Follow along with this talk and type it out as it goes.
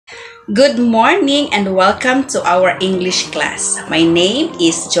Good morning and welcome to our English class. My name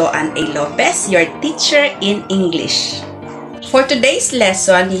is Joan Lopez, your teacher in English. For today's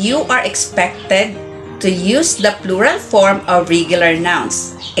lesson, you are expected to use the plural form of regular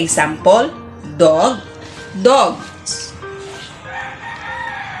nouns. Example, dog, dogs.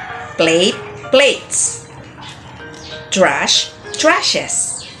 Plate, plates. Trash,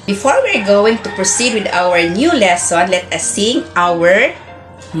 trashes. Before we're going to proceed with our new lesson, let us sing our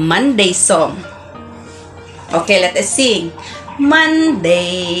Monday song. Okay, let us sing.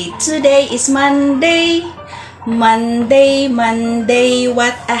 Monday, today is Monday. Monday, Monday,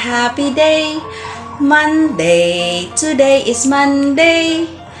 what a happy day. Monday, today is Monday.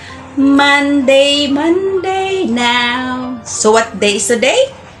 Monday, Monday now. So what day is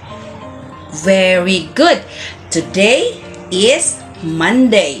today? Very good. Today is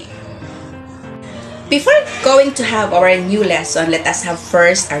Monday. Before going to have our new lesson, let us have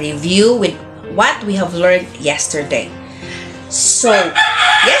first a review with what we have learned yesterday. So,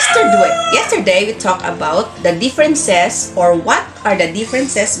 yesterday we talked about the differences, or what are the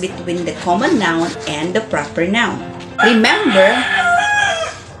differences between the common noun and the proper noun. Remember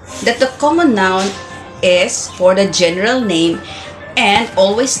that the common noun is for the general name and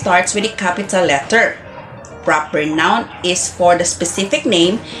always starts with a capital letter. Proper noun is for the specific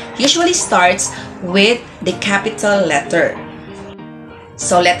name, usually starts with the capital letter.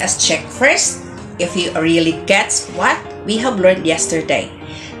 So let us check first if you really get what we have learned yesterday.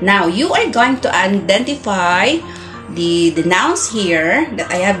 Now you are going to identify the nouns here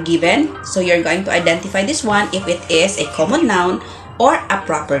that I have given. So you're going to identify this one if it is a common noun or a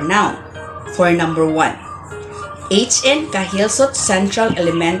proper noun. For number 1, HN Kahilsot Central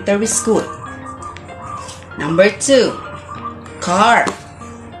Elementary School. Number 2, car.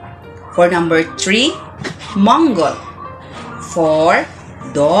 For number 3, Mongol. 4,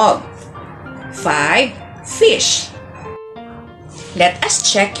 dog. 5, fish. Let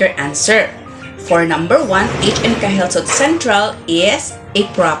us check your answer. For number 1, HN Kahilsot Central is a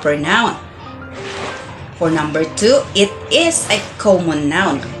proper noun. For number 2, it is a common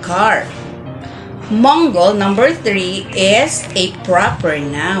noun, car. Mongol, number 3, is a proper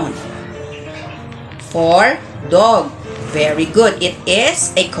noun. 4, dog. Very good. It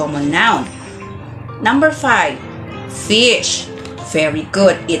is a common noun. Number 5, fish. Very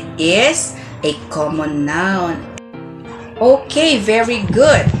good. It is a common noun. Okay, very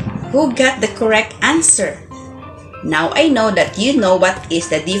good. Who got the correct answer? Now I know that you know what is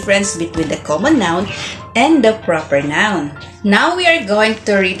the difference between the common noun and the proper noun. Now we are going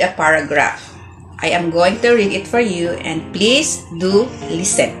to read a paragraph. I am going to read it for you and please do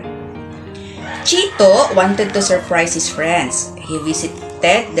listen. Chito wanted to surprise his friends. He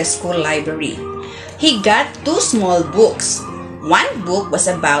visited the school library. He got 2 small books. One book was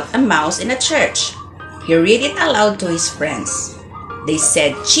about a mouse in a church. He read it aloud to his friends. They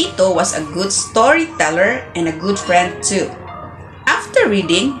said Chito was a good storyteller and a good friend too. After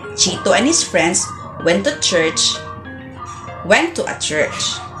reading, Chito and his friends went to a church.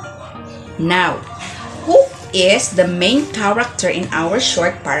 Now, who is the main character in our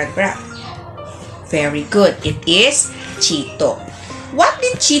short paragraph? Very good. It is Chito. What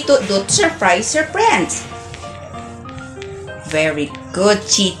did Chito do to surprise her friends? Very good.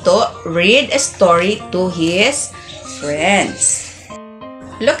 Chito read a story to his friends.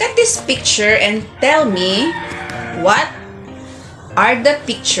 Look at this picture and tell me what are the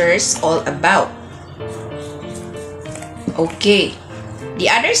pictures all about. Okay.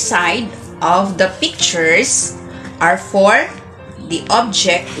 The other side of the pictures are for the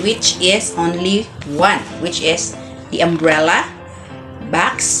object which is only one, which is the umbrella,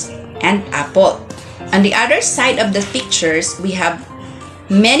 box, and apple. On the other side of the pictures, we have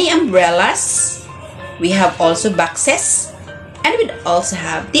many umbrellas, we have also boxes, and we also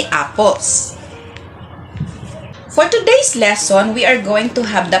have the apples. For today's lesson, we are going to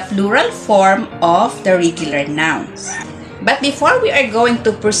have the plural form of the regular nouns. But before we are going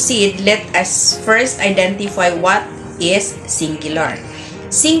to proceed, let us first identify what is singular.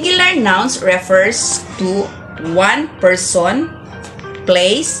 Singular nouns refers to one person,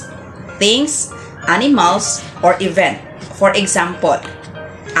 place, things, animals, or event. For example,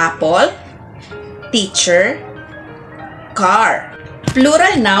 apple, teacher, car.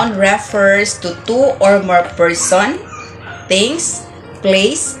 Plural noun refers to 2 or more person, things,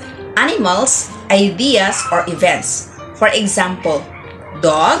 place, animals, ideas, or events. For example,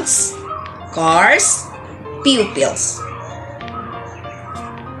 dogs, cars, pupils.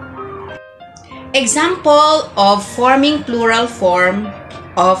 Example of forming plural form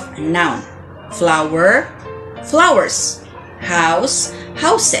of noun. Flower, flowers. House,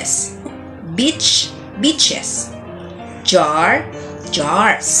 houses. Beach, beaches. Jar,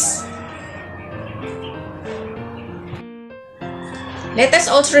 jars. Let us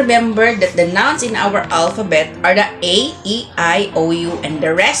also remember that the nouns in our alphabet are the A, E, I, O, U, and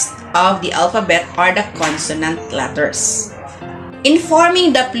the rest of the alphabet are the consonant letters. In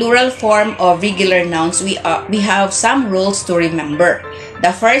forming the plural form of regular nouns, we have some rules to remember.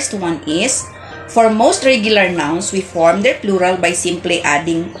 The first one is, for most regular nouns, we form their plural by simply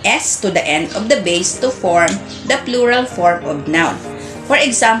adding S to the end of the base to form the plural form of noun. For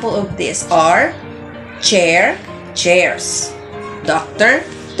example of this are chair, chairs. Doctor,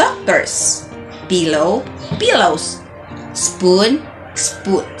 doctors. Pillow, pillows. Spoon,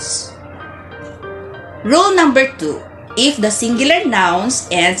 spoons. Rule number 2. If the singular nouns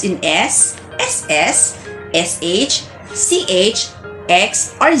ends in S, SS, SH, CH,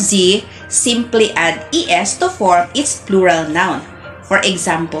 X, or Z, simply add ES to form its plural noun. For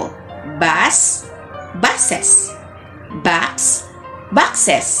example, bus, buses. Box,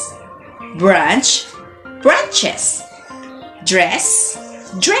 boxes. Branch, branches. Dress,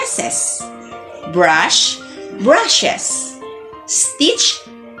 dresses. Brush, brushes. Stitch,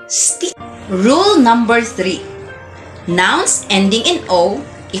 stitch. Rule number 3. Nouns ending in O,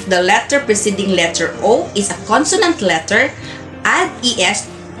 if the letter preceding letter O is a consonant letter, add ES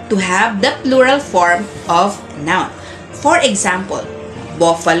to have the plural form of noun. For example,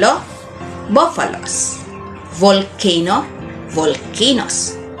 buffalo, buffaloes. Volcano,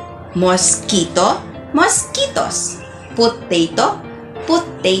 volcanoes. Mosquito, mosquitoes. Potato,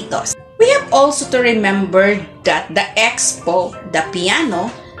 potatoes. We have also to remember that the expo, the piano,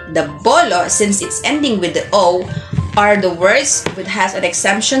 the bolo, since it's ending with the O, are the words which has an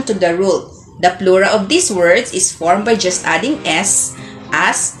exemption to the rule. The plural of these words is formed by just adding S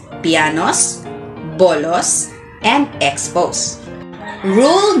as pianos, bolos, and expos.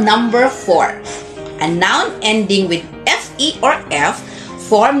 Rule number 4. A noun ending with FE or F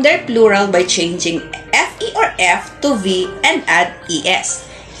form their plural by changing FE or F to V and add ES.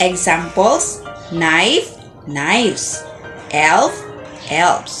 Examples, knife, knives. Elf,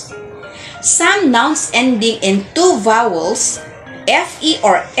 elves. Some nouns ending in 2 vowels, FE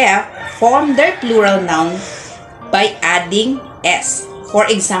or F, form their plural noun by adding S. For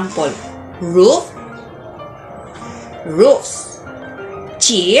example, roof, roofs.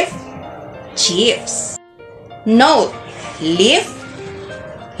 Chief, chiefs. Note, leaf,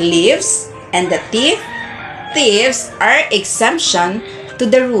 leaves, and the thief, thieves are exemption to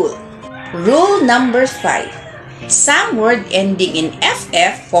the rule. Rule number 5. Some word ending in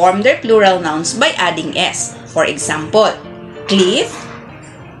FF form their plural nouns by adding S. For example, cliff,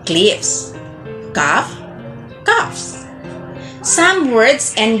 cliffs. Calf, calves. Some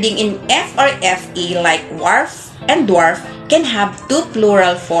words ending in F or FE like wharf and dwarf can have 2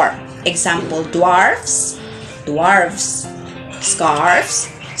 plural form. Example, dwarfs, dwarves. Scarves,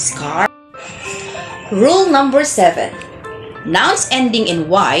 scarves. Rule number 7. Nouns ending in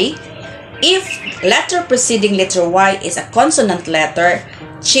Y, if letter preceding letter Y is a consonant letter,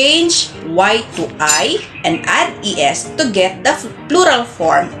 change Y to I and add ES to get the plural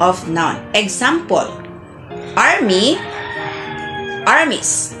form of noun. Example, army,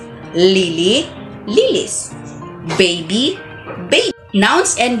 armies. Lily, lilies. Baby, baby.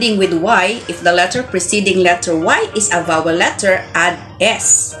 Nouns ending with Y, if the letter preceding letter Y is a vowel letter, add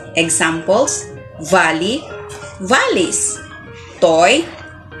S. Examples, valley, valleys. Toy,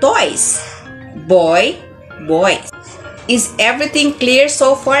 toys. Boy, boys. Is everything clear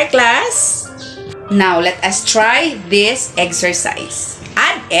so far, class? Now, let us try this exercise.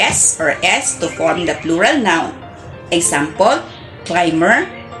 Add S or S to form the plural noun. Example, climber,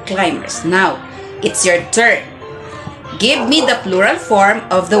 climbers. Now, it's your turn. Give me the plural form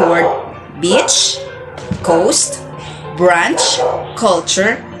of the word beach, coast, branch,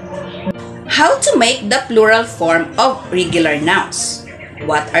 culture. How to make the plural form of regular nouns?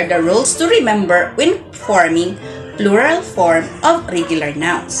 What are the rules to remember when forming plural form of regular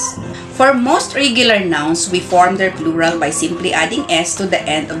nouns? For most regular nouns, we form their plural by simply adding S to the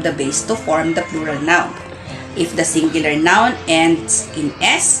end of the base to form the plural noun. If the singular noun ends in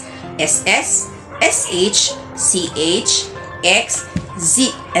S, SS, SH, CH, X,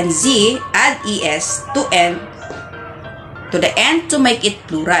 Z, and Z, add ES to the end to make it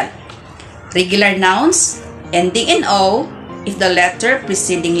plural. Regular nouns ending in O, if the letter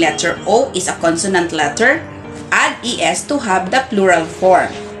preceding letter O is a consonant letter, add ES to have the plural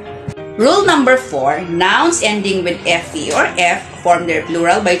form. Rule number 4, nouns ending with FE or F form their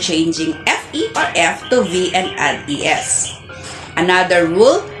plural by changing FE or F to V and add ES. Another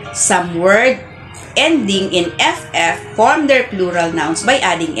rule, some word ending in FF form their plural nouns by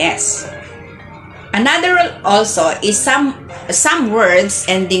adding S. Another rule also is some words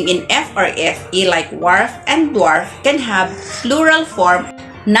ending in F or FE like wharf and dwarf can have plural form.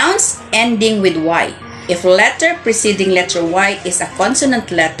 Nouns ending with Y. If letter preceding letter Y is a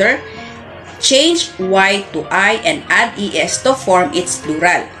consonant letter, change Y to I and add ES to form its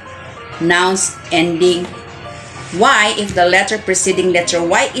plural. Nouns ending Y, if the letter preceding letter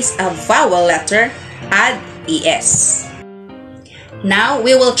Y is a vowel letter, add ES. Now,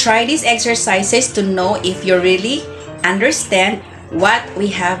 we will try these exercises to know if you really understand what we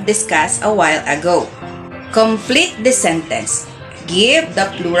have discussed a while ago. Complete the sentence. Give the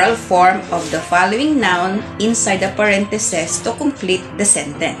plural form of the following noun inside the parentheses to complete the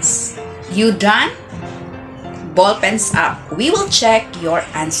sentence. You done? Ball pens up. We will check your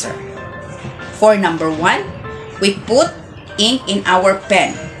answer. For number 1, we put ink in our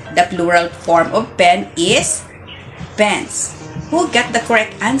pen. The plural form of pen is pens. Who got the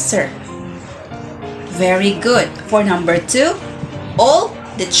correct answer? Very good. For number 2, all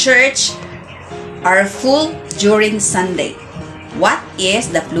the church are full during Sunday. What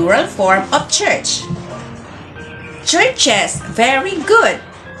is the plural form of church? Churches. Very good.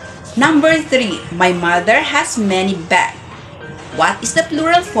 Number 3, my mother has many bags. What is the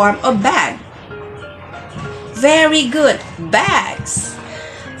plural form of bag? Very good. Bags.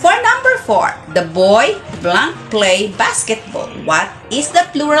 For number 4, the boy blank play basketball. What is the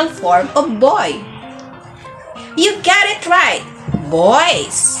plural form of boy? You got it right.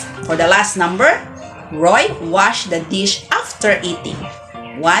 Boys. For the last number, Roy washed the dish after eating.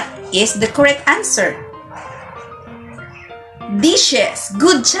 What is the correct answer? Dishes.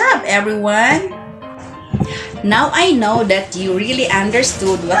 Good job, everyone. Now I know that you really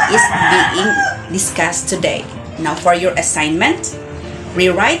understood what is being discussed today. Now for your assignment,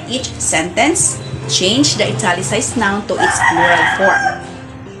 rewrite each sentence, change the italicized noun to its plural form.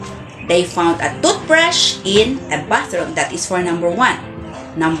 They found a toothbrush in a bathroom. That is for number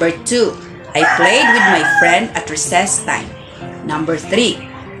 1. Number 2, I played with my friend at recess time. Number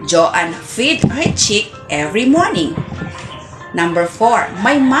 3, Joan feed her chick every morning. Number 4,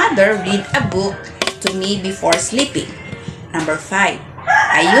 my mother read a book to me before sleeping. Number 5,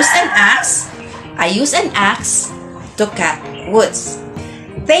 I use an axe to cut woods.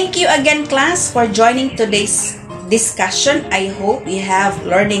 Thank you again, class, for joining today's discussion. I hope you have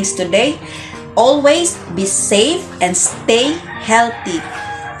learnings today. Always be safe and stay healthy.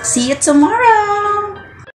 See you tomorrow.